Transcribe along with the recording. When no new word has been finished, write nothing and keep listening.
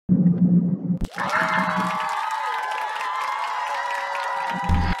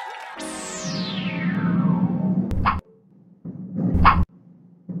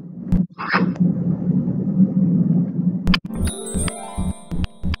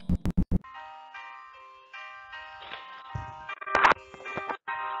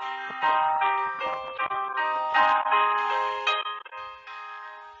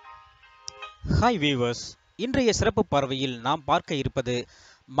Hi viewers, இன்றைய சிறப்பு பார்வையில் நாம் பார்க்க இருப்பது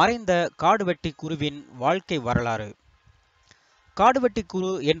மறைந்த காடுவெட்டி குருவின் வாழ்க்கை வரலாறு. காடுவெட்டி குரு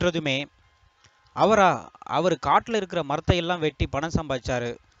என்றதுமே அவர் காட்டில் இருக்கிற மரத்தை எல்லாம் வெட்டி பணம்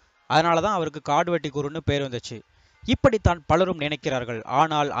சம்பாதிச்சாரு, அதனால தான் அவருக்கு காடுவெட்டி குருன்னு பேர் வந்துச்சு. இப்படித்தான் பலரும் நினைக்கிறார்கள்.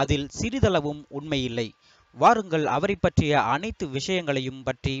 ஆனால் அதில் சிறிதளவும் உண்மை இல்லை. வாருங்கள், அவரை பற்றிய அனைத்து விஷயங்களையும்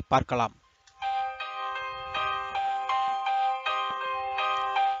பற்றி பார்க்கலாம்.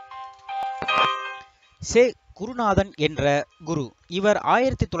 சே குருநாதன் என்ற குரு. இவர்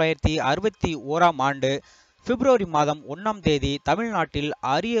 1961ஆம் ஆண்டு பிப்ரவரி மாதம் 1ஆம் தேதி தமிழ்நாட்டில்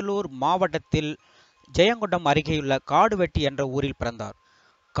அரியலூர் மாவட்டத்தில் ஜெயங்கொண்டம் அருகேயுள்ள காடுவெட்டி என்ற ஊரில் பிறந்தார்.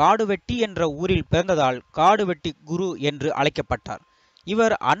 காடுவெட்டி என்ற ஊரில் பிறந்ததால் காடுவெட்டி குரு என்று அழைக்கப்பட்டார்.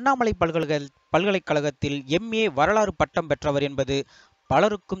 இவர் அண்ணாமலை பல்கலைக்கழகத்தில் MA வரலாறு பட்டம் பெற்றவர் என்பது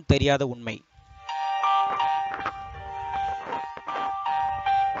பலருக்கும் தெரியாத உண்மை.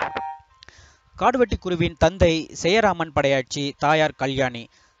 காடுவெட்டி குருவின் தந்தை செயராமன் படையாட்சி, தாயார் கல்யாணி.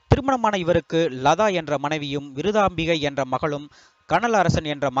 திருமணமான இவருக்கு லதா என்ற மனைவியும் விருதாம்பிகை என்ற மகளும் கனல் அரசன்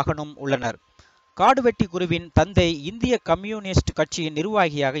என்ற மகனும் உள்ளனர். காடுவெட்டி குருவின் தந்தை இந்திய கம்யூனிஸ்ட் கட்சியின்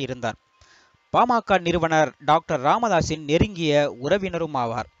நிர்வாகியாக இருந்தார். பாமக நிறுவனர் டாக்டர் ராமதாஸின் நெருங்கிய உறவினரும்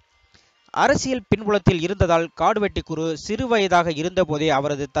ஆவார். அரசியல் பின்புலத்தில் இருந்ததால் காடுவெட்டி குரு சிறு வயதாக இருந்தபோதே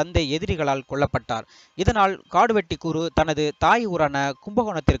அவரது தந்தை எதிரிகளால் கொல்லப்பட்டார். இதனால் காடுவெட்டி குரு தனது தாய் ஊரான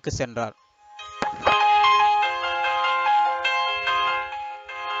கும்பகோணத்திற்கு சென்றார்.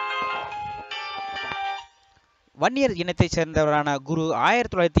 வன்னியர் இனத்தைச் சேர்ந்தவரான குரு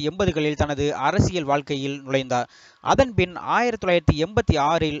 1980களில் தனது அரசியல் வாழ்க்கையில் நுழைந்தார். அதன்பின்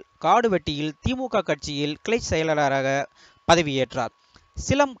 1986இல் காடுவெட்டியில் திமுக கட்சியில் கிளை செயலாளராக பதவியேற்றார்.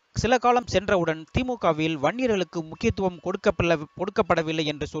 சில காலம் சென்றவுடன் திமுகவில் வன்னியர்களுக்கு முக்கியத்துவம் கொடுக்கப்படவில்லை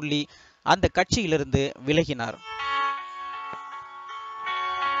என்று சொல்லி அந்த கட்சியிலிருந்து விலகினார்.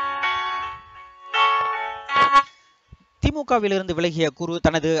 திமுகவிலிருந்து விலகிய குரு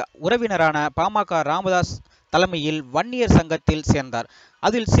தனது உறவினரான பாமக ராமதாஸ் தலைமையில் வன்னியர் சங்கத்தில் சேர்ந்தார்.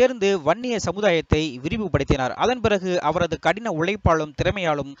 அதில் சேர்ந்து வன்னிய சமுதாயத்தை விரிவுபடுத்தினார். அதன் பிறகு அவரது கடின உழைப்பாலும்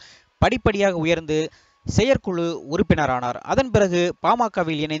திறமையாலும் படிப்படியாக உயர்ந்து செயற்குழு உறுப்பினரானார். அதன் பிறகு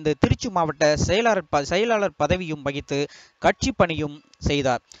பாமகவில் இணைந்து திருச்சி மாவட்ட செயலாளர் பதவியும் வகித்து கட்சி பணியும்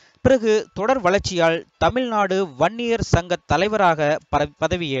செய்தார். பிறகு தொடர் வளர்ச்சியால் தமிழ்நாடு வன்னியர் சங்க தலைவராக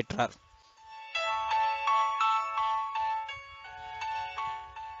பதவியேற்றார்.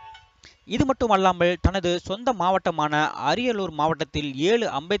 இது மட்டுமல்லாமல் தனது சொந்த மாவட்டமான அரியலூர் மாவட்டத்தில் 7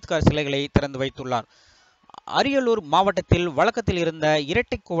 அம்பேத்கர் சிலைகளை திறந்து வைத்துள்ளார். அரியலூர் மாவட்டத்தில் வழக்கத்தில் இருந்த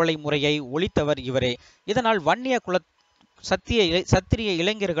இரட்டை குவளை முறையை ஒழித்தவர் இவரே. இதனால் வன்னிய சத்திரிய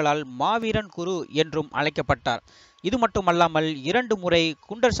இளைஞர்களால் மாவீரன் குரு என்றும் அழைக்கப்பட்டார். இது மட்டுமல்லாமல் 2 முறை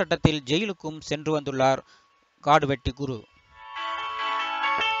குண்டர் சட்டத்தில் ஜெயிலுக்கும் சென்று வந்துள்ளார் காடுவெட்டி குரு.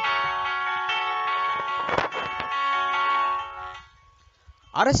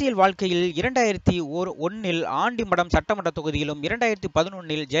 அரசியல் வாழ்க்கையில் 2001இல் ஆண்டிமடம் சட்டமன்ற தொகுதியிலும்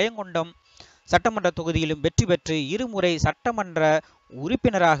 2011இல் ஜெயங்கொண்டம் சட்டமன்ற தொகுதியிலும் வெற்றி பெற்று 2 முறை சட்டமன்ற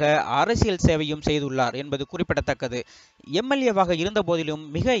உறுப்பினராக அரசியல் சேவையும் செய்துள்ளார் என்பது குறிப்பிடத்தக்கது. MLAவாக இருந்த போதிலும்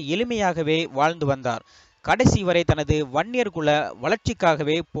மிக எளிமையாகவே வாழ்ந்து வந்தார். கடைசி வரை தனது வன்னியர் குல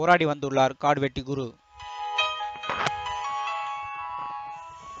வளர்ச்சிக்காகவே போராடி வந்துள்ளார் காடுவெட்டி குரு.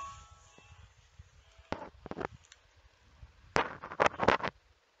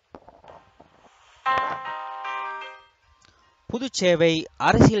 பொது சேவை,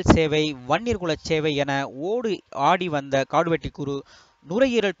 அரசியல் சேவை, வன்னியர் குல சேவை என ஓடி ஆடி வந்த காடுவெட்டி குரு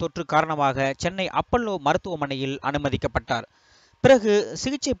நுரையீரல் தொற்று காரணமாக சென்னை அப்பல்லோ மருத்துவமனையில் அனுமதிக்கப்பட்டார். பிறகு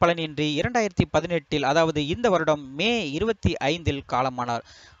சிகிச்சை பலனின்றி 2018இல், அதாவது இந்த வருடம் மே 25இல் காலமானார்.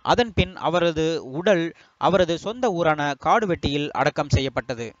 அதன் பின் அவரது உடல் அவரது சொந்த ஊரான காடுவெட்டியில் அடக்கம்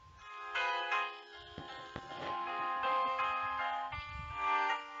செய்யப்பட்டது.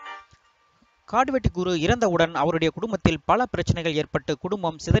 காடுவெட்டி குரு இறந்தவுடன் அவருடைய குடும்பத்தில் பல பிரச்சனைகள் ஏற்பட்டு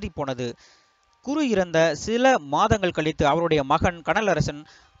குடும்பம் சிதறி போனது. குரு இறந்த சில மாதங்கள் கழித்து அவருடைய மகன் கனலரசன்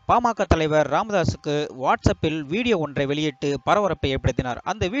பாமக தலைவர் ராமதாஸுக்கு வாட்ஸ்அப்பில் வீடியோ ஒன்றை வெளியிட்டு பரபரப்பை ஏற்படுத்தினார்.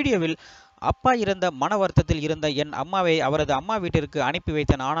 அந்த வீடியோவில், அப்பா இறந்த மன வருத்தத்தில் இருந்த என் அம்மாவை அவரது அம்மா வீட்டிற்கு அனுப்பி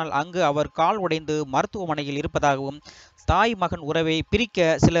வைத்தேன். ஆனால் அங்கு அவர் கால் உடைந்து மருத்துவமனையில் இருப்பதாகவும் தாய் மகன் உறவை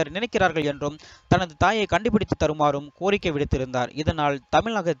பிரிக்க சிலர் நினைக்கிறார்கள் என்றும் தனது தாயை கண்டுபிடித்து தருமாறும் கோரிக்கை விடுத்திருந்தார். இதனால்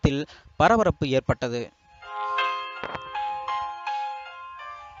தமிழகத்தில் பரபரப்பு ஏற்பட்டது.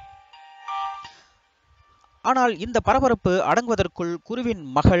 ஆனால் இந்த பரபரப்பு அடங்குவதற்குள் குருவின்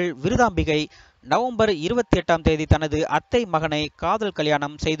மகள் விருதாம்பிகை நவம்பர் 28ஆம் தேதி தனது அத்தை மகனை காதல்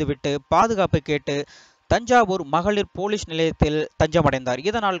கல்யாணம் செய்துவிட்டு பாதுகாப்பு கேட்டு தஞ்சாவூர் மகளிர் போலீஸ் நிலையத்தில் தஞ்சமடைந்தார்.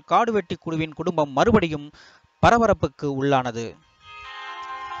 இதனால் காடுவெட்டி குருவின் குடும்பம் மறுபடியும் பரபரப்புக்கு உள்ளானது.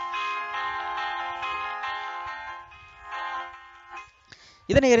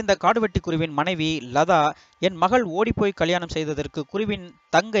 இதனை அறிந்த காடுவெட்டி குருவின் மனைவி லதா, என் மகள் ஓடிப்போய் கல்யாணம் செய்ததற்கு குருவின்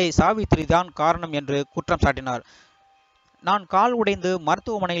தங்கை சாவித்திரி தான் காரணம் என்று குற்றம் சாட்டினார். நான் கால் உடைந்து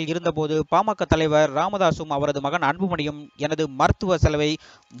மருத்துவமனையில் இருந்தபோது பாமக தலைவர் ராமதாசும் அவரது மகன் அன்புமணியும் எனது மருத்துவ செலவை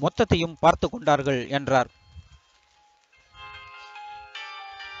மொத்தத்தையும் பார்த்து கொண்டார்கள் என்றார்.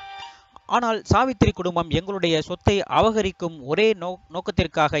 ஆனால் சாவித்திரி குடும்பம் எங்களுடைய சொத்தை அபகரிக்கும் ஒரே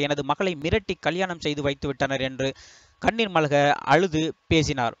நோக்கத்திற்காக எனது மகளை மிரட்டி கல்யாணம் செய்து வைத்து விட்டனர் என்று கண்ணீர் மல்க அழுது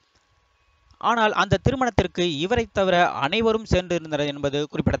பேசினார். ஆனால் அந்த திருமணத்திற்கு இவரை தவிர அனைவரும் சென்றிருந்தனர் என்பது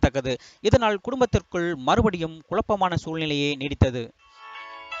குறிப்பிடத்தக்கது. இதனால் குடும்பத்திற்குள் மறுபடியும் குழப்பமான சூழ்நிலையே நீடித்தது.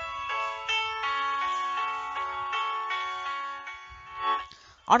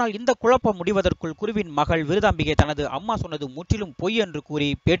 ஆனால் இந்த குழப்பம் முடிவதற்குள் குருவின் மகள் விருதாம்பிகை தனது அம்மா சொன்னது முற்றிலும் பொய் என்று கூறி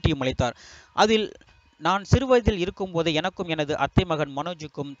பேட்டியும் அளித்தார். அதில், நான் சிறுவயதில் இருக்கும் போது எனக்கும் எனது அத்தை மகன்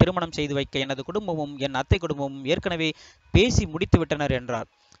மனோஜுக்கும் திருமணம் செய்து வைக்க எனது குடும்பமும் என் அத்தை குடும்பமும் ஏற்கனவே பேசி முடித்து விட்டனர் என்றார்.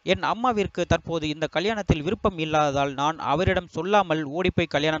 என் அம்மாவிற்கு தற்போது இந்த கல்யாணத்தில் விருப்பம் இல்லாததால் நான் அவரிடம் சொல்லாமல்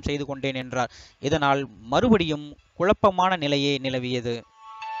ஓடிப்போய் கல்யாணம் செய்து கொண்டேன் என்றார். இதனால் மறுபடியும் குழப்பமான நிலையே நிலவியது.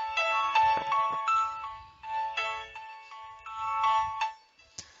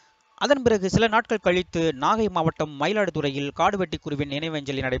 அதன் பிறகு சில நாட்கள் கழித்து நாகை மாவட்டம் மயிலாடுதுறையில் காடுவெட்டி குருவின்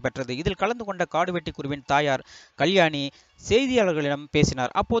நினைவஞ்சலி நடைபெற்றது. இதில் கலந்து கொண்ட காடுவெட்டி குருவின் தாயார் கல்யாணி செய்தியாளர்களிடம்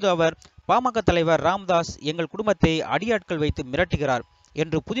பேசினார். அப்போது அவர், பாமக தலைவர் ராமதாஸ் எங்கள் குடும்பத்தை அடியாட்கள் வைத்து மிரட்டுகிறார்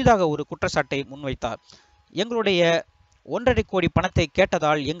என்று புதிதாக ஒரு குற்றச்சாட்டை முன்வைத்தார். எங்களுடைய 1.5 கோடி பணத்தை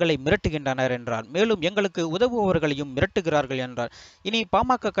கேட்டதால் எங்களை மிரட்டுகின்றனர் என்றார். மேலும் எங்களுக்கு உதவுபவர்களையும் மிரட்டுகிறார்கள் என்றார். இனி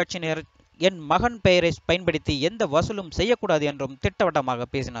பாமக கட்சியினர் என் மகன் பெயரை பயன்படுத்தி எந்த வசூலும் செய்யக்கூடாது என்றும் திட்டவட்டமாக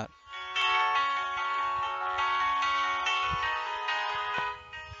பேசினார்.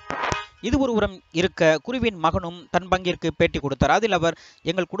 இது ஒருபுறம் இருக்க, குருவின் மகனும் தன் பங்கிற்கு பேட்டி கொடுத்தார். அதில் அவர்,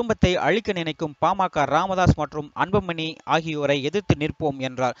 எங்கள் குடும்பத்தை அழிக்க நினைக்கும் பாமக ராமதாஸ் மற்றும் அன்புமணி ஆகியோரை எதிர்த்து நிற்போம்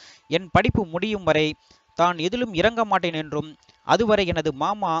என்றார். என் படிப்பு முடியும் வரை தான் எதிலும் இறங்க மாட்டேன் என்றும், அதுவரை எனது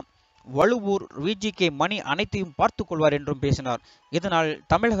மாமா வழுவூர் VGK மணி அனைத்தையும் பார்த்து கொள்வார் என்றும் பேசினார். இதனால்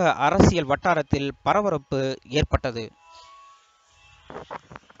தமிழக அரசியல் வட்டாரத்தில் பரபரப்பு ஏற்பட்டது.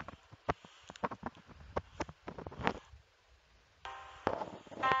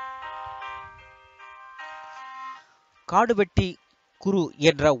 காடுவெட்டி குரு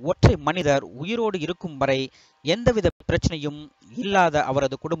என்ற ஒற்றை மனிதர் உயிரோடு இருக்கும் வரை எந்தவித பிரச்சனையும் இல்லாத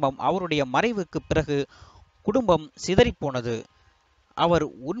அவரது குடும்பம் அவருடைய மறைவுக்கு பிறகு குடும்பம் சிதறிப்போனது. அவர்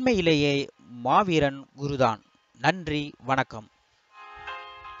உண்மையிலேயே மாவீரன் குருதான். நன்றி, வணக்கம்.